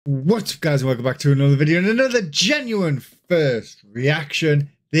What's up, guys, and welcome back to another video and another genuine first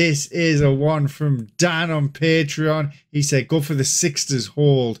reaction. This is a one from Dan on Patreon. He said go for the Sixsters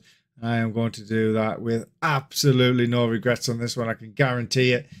hold. I am going to do that with absolutely no regrets on this one, I can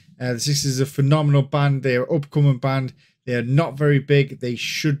guarantee it. The Sixsters is a phenomenal band. They are an upcoming band. They are not very big. They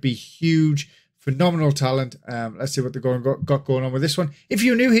should be huge. Phenomenal talent. Let's see what they're got going on with this one. If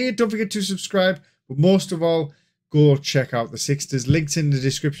you're new here, don't forget to subscribe. But most of all, go check out the Sixsters. Links in the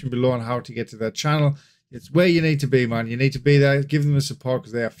description below on how to get to their channel. It's where you need to be, man. You need to be there. Give them the support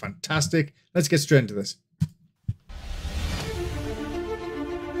because they are fantastic. Let's get straight into this.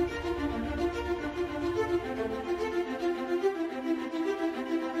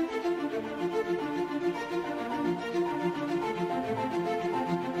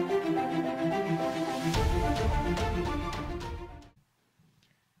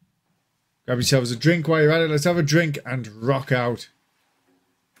 Grab yourselves a drink while you're at it. Let's have a drink and rock out.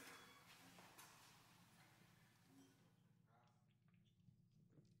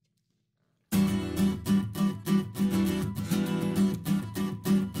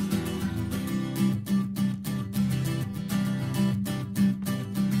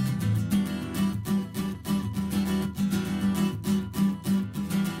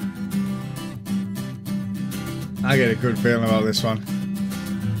 I get a good feeling about this one.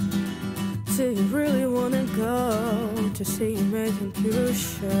 Do you really wanna go to see amazing pure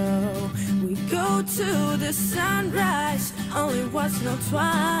show? We go to the sunrise, only once, not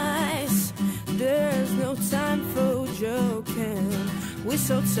twice. There's no time for joking. We're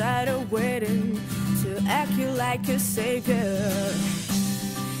so tired of waiting to act you like a savior.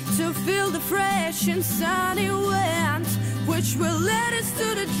 To feel the fresh and sunny wind, which will lead us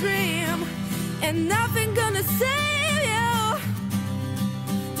to the dream, and nothing gonna save you.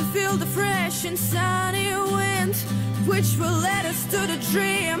 Feel the fresh and sunny wind, which will let us to the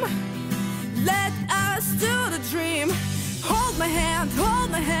dream. Let us to the dream. Hold my hand,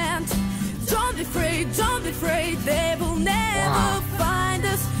 hold my hand. Don't be afraid, don't be afraid. They will never find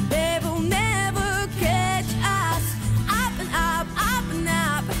us. They will never catch us. Up and up, up and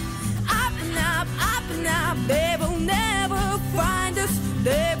up, up and up, up and up. They will never find us.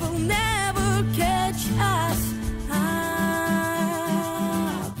 They will never catch us.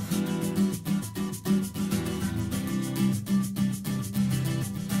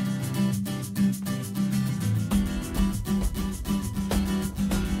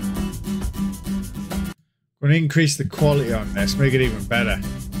 Going to increase the quality on this, make it even better.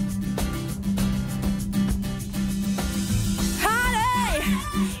 Honey,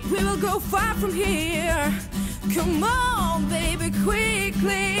 we will go far from here. Come on, baby,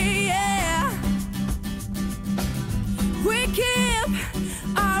 quickly, yeah. We keep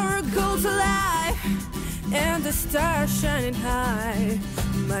our goals alive, and the stars shining high.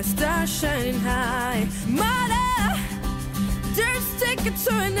 My stars shining high. Mother, just take it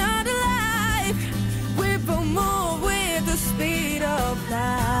to another life. We will move with the speed of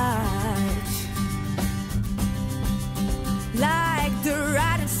light, like the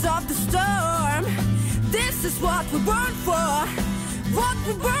riders of the storm. This is what we're born for, what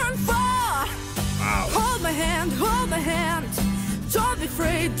we're born for. Wow. Hold my hand, hold my hand. Don't be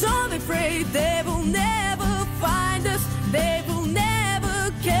afraid, don't be afraid. They will never find us. They will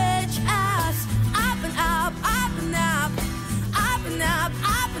never catch us. Up and up, up and up, up and up,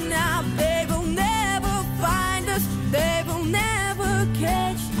 up and up. They will never find us. They will never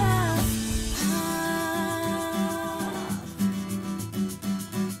catch us.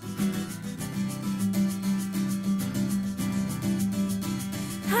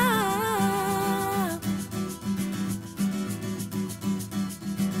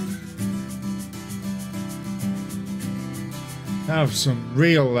 Have some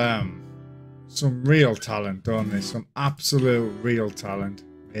real talent on this, some absolute real talent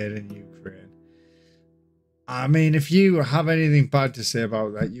made in Ukraine. I mean, if you have anything bad to say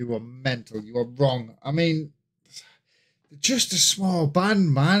about that, you are mental, you are wrong. I mean, just a small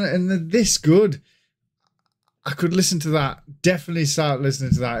band, man, and they're this good. I could listen to that, definitely start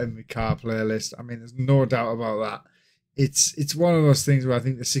listening to that in my car playlist. I mean, there's no doubt about that. It's one of those things where I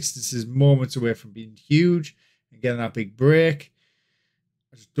think the Sixsters is moments away from being huge and getting that big break.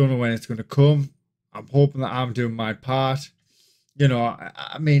 I just don't know when it's going to come. I'm hoping that I'm doing my part. You know,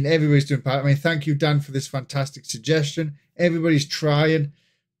 I mean, everybody's doing part. I mean, thank you, Dan, for this fantastic suggestion. Everybody's trying,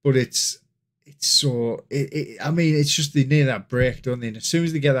 but it's so, I mean, it's just they need that break, don't they? And as soon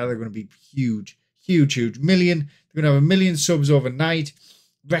as they get that, they're going to be huge, huge, huge. They're going to have 1 million subs overnight.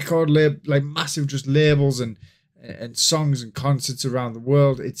 Record label, like massive just labels and songs and concerts around the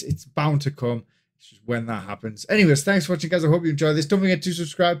world. It's bound to come. It's just when that happens. Anyways, thanks for watching, guys. I hope you enjoyed this. Don't forget to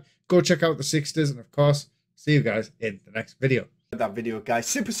subscribe. Go check out the Sixsters. And, of course, see you guys in the next video. That video, guys,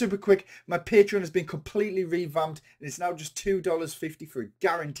 super quick. My Patreon has been completely revamped and it's now just $2.50 for a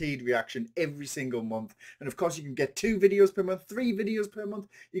guaranteed reaction every single month. And of course you can get 2 videos per month, 3 videos per month.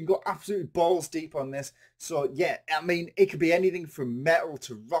 You can go absolutely balls deep on this. So yeah, I mean, it could be anything from metal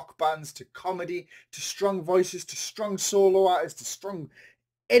to rock bands to comedy to strong voices to strong solo artists to strong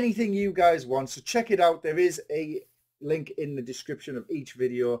anything you guys want. So check it out. There is a link in the description of each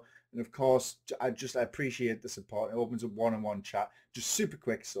video. And of course, I appreciate the support. It opens up one-on-one chat, just super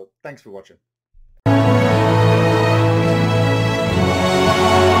quick. So thanks for watching.